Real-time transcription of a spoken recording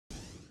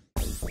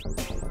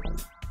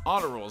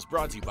Honor Roll is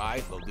brought to you by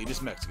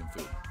Lolitas Mexican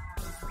Food.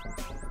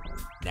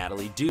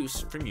 Natalie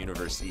Deuce from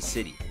University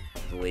City.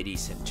 The Lady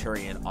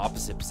Centurion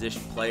opposite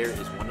position player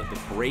is one of the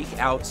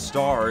breakout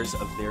stars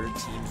of their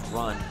team's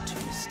run to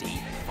the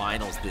state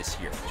finals this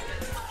year.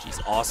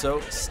 She's also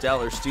a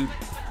stellar student.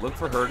 Look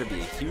for her to be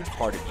a huge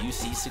part of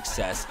UC's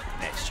success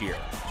next year.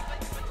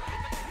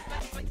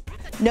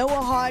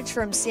 Noah Hodge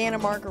from Santa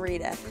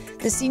Margarita.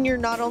 The senior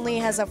not only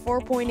has a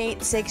 4.86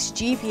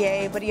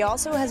 GPA, but he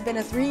also has been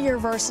a 3-year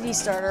varsity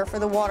starter for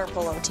the water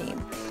polo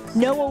team.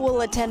 Noah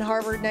will attend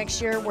Harvard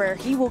next year, where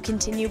he will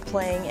continue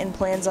playing and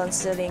plans on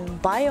studying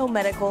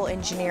biomedical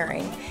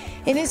engineering.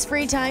 In his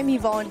free time, he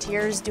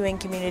volunteers doing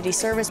community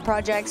service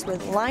projects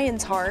with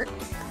Lion's Heart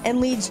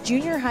and leads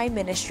junior high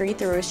ministry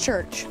through his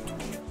church.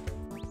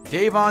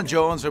 Davon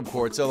Jones from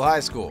Quartz Hill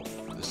High School.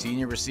 The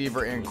senior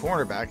receiver and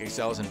cornerback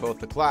excels in both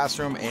the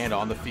classroom and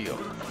on the field.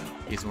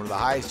 He's one of the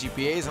highest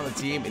GPAs on the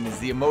team and is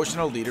the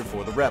emotional leader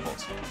for the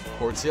Rebels.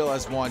 Quartz Hill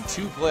has won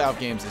 2 playoff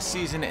games this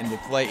season and will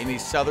play in a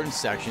Southern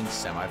Section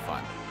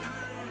semifinal.